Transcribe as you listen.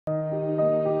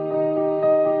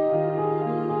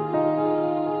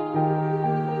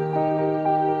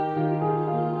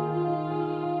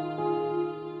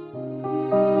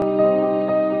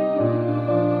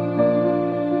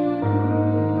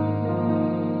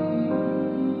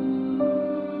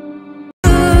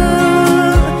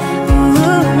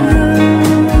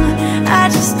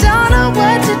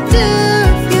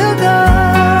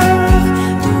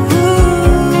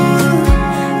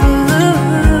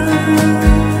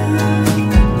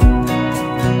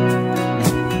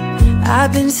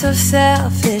I've been so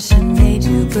selfish and made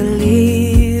you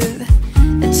believe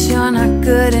that you're not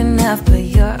good enough, but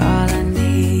you're all I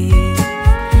need.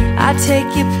 I'd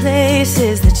take you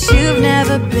places that you've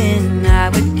never been. I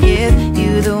would give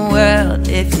you the world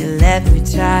if you let me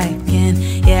try again.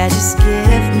 Yeah, just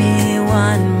give me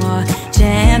one more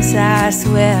chance. I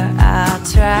swear I'll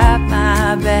try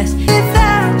my best.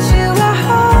 Without you I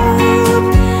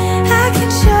hope I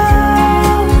can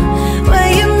show what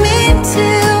you mean to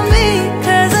me,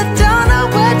 'cause I don't know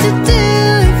what to do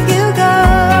if you go.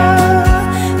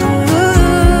 Ooh,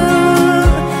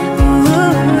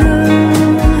 ooh,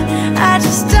 I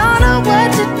just don't know what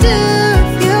to do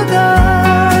if you go.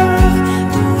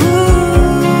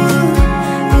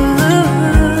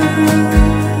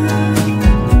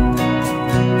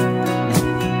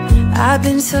 I've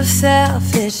been so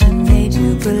selfish and made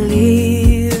you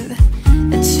believe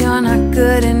that you're not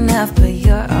good enough, but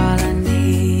you're all I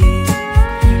need.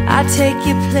 I'd take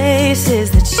you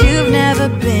places that you've never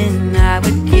been. I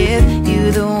would give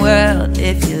you the world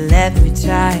if you let me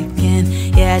try again.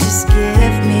 Yeah, just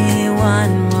give me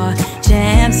one more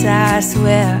chance. I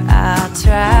swear I'll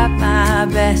try my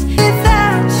best.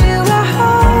 Without you I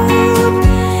hope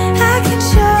I can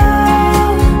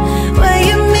show what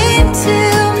you mean to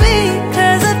me,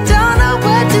 'cause I don't know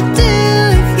what to do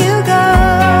if you go.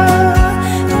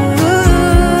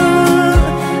 Ooh,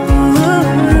 ooh,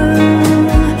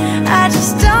 I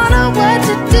just don't know what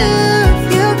to do if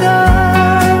you go.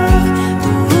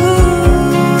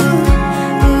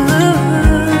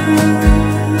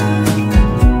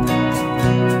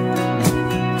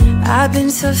 I've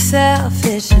been so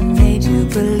selfish and made you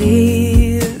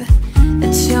believe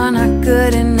that you're not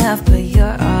good enough, but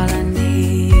you're all I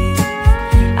need.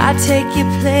 I'd take you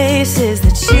places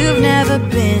that you've never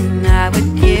been. I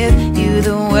would give you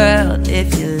the world if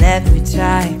you let me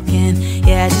try again.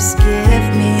 Yeah, just give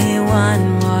me one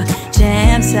more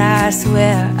chance. I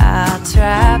swear I'll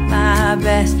try my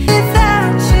best.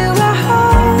 Without you I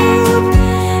hope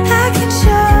I can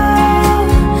show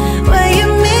what you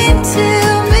mean to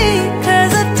me,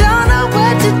 'cause I don't know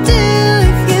what to do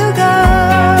if you go.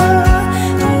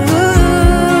 Ooh,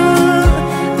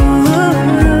 ooh,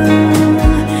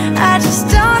 I just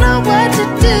don't know what to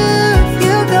do if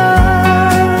you go.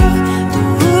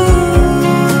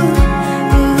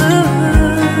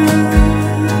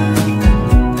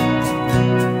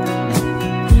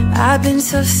 I've been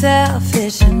so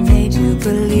selfish and made you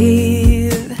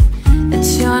believe that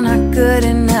you're not good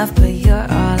enough, but you're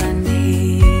all I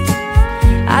need.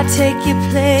 I'd take you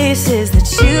places that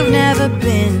you've never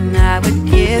been. I would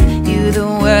give you the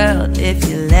world if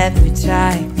you let me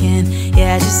try again.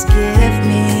 Yeah, just give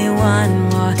me one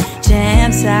more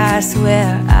chance. I swear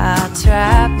I'll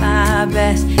try my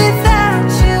best. Without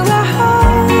you I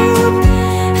hope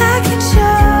I can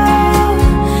show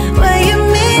what you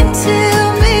mean to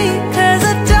me, 'cause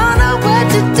I don't know what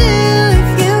to do if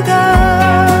you go.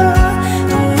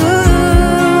 Ooh,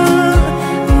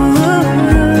 ooh,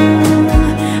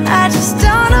 I just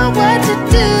don't know what to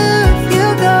do if you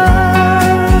go.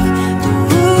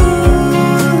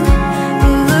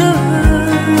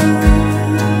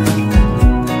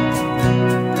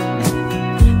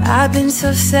 I've been so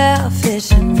selfish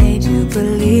and made you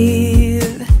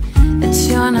believe that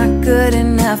you're not good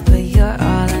enough, but you're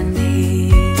all I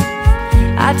need.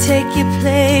 I'd take you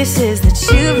places that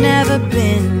you've never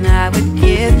been. I would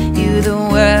give you the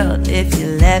world if you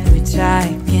let me try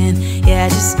again. Yeah,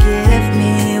 just give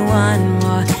me one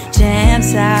more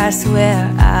chance. I swear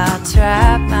I'll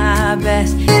try my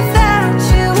best. Without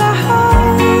you I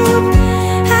hope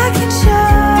I can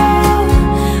show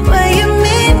what you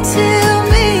mean to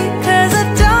me, 'cause I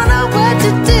don't know what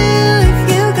to do if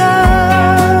you go.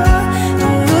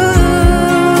 Ooh,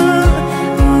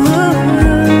 ooh,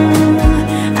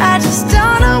 I just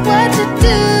don't know what to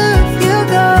do if you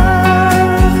go.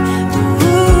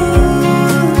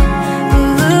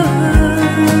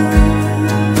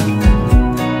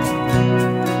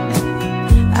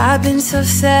 I've been so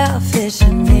selfish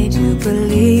and made you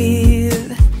believe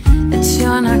that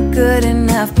you're not good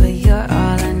enough, but you're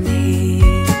all I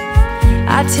need.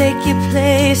 I'd take you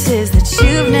places that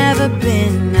you've never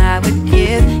been. I would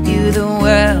give you the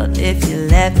world if you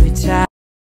let me try.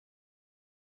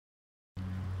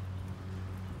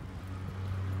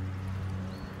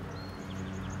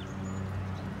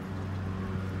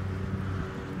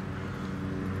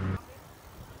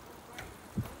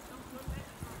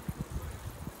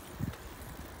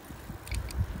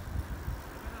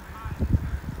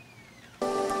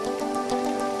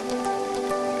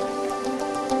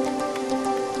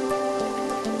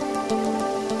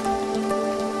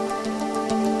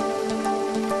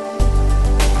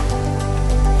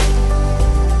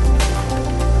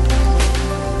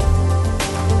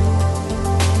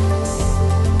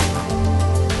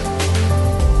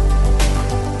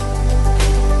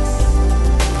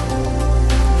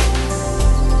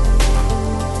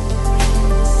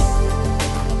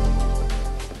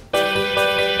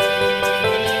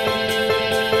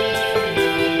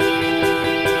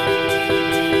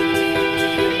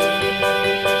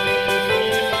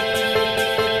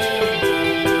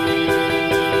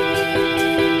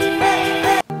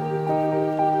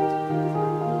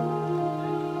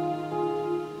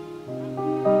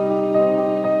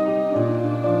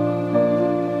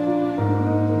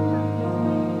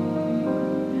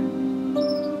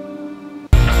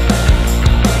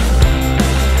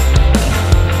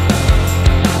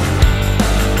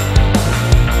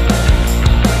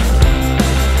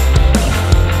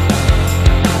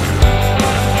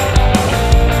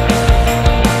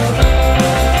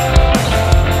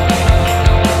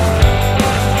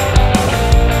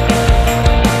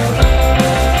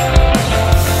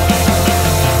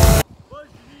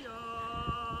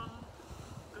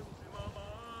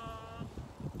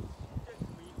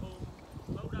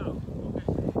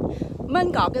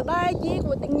 Mình có cái bài chi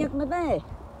của tiếng Nhật nữa đây.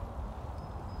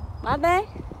 Bác đây.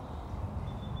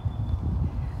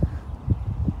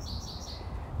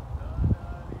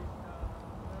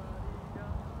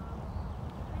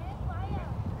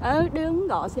 Đừng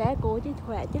gõ xe cô chứ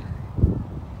khỏe chứ.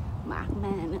 Mát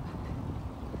mẻ nữa.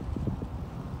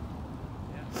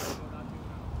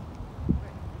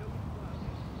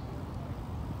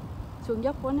 Xuống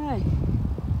dốc con ơi.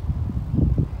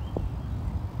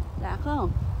 Đã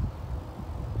không?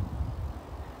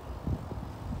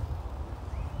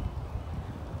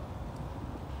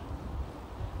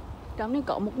 Trong này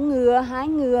có một ngựa, 2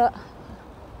 ngựa.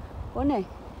 Con này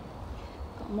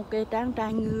có một cái trang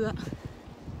trại ngựa.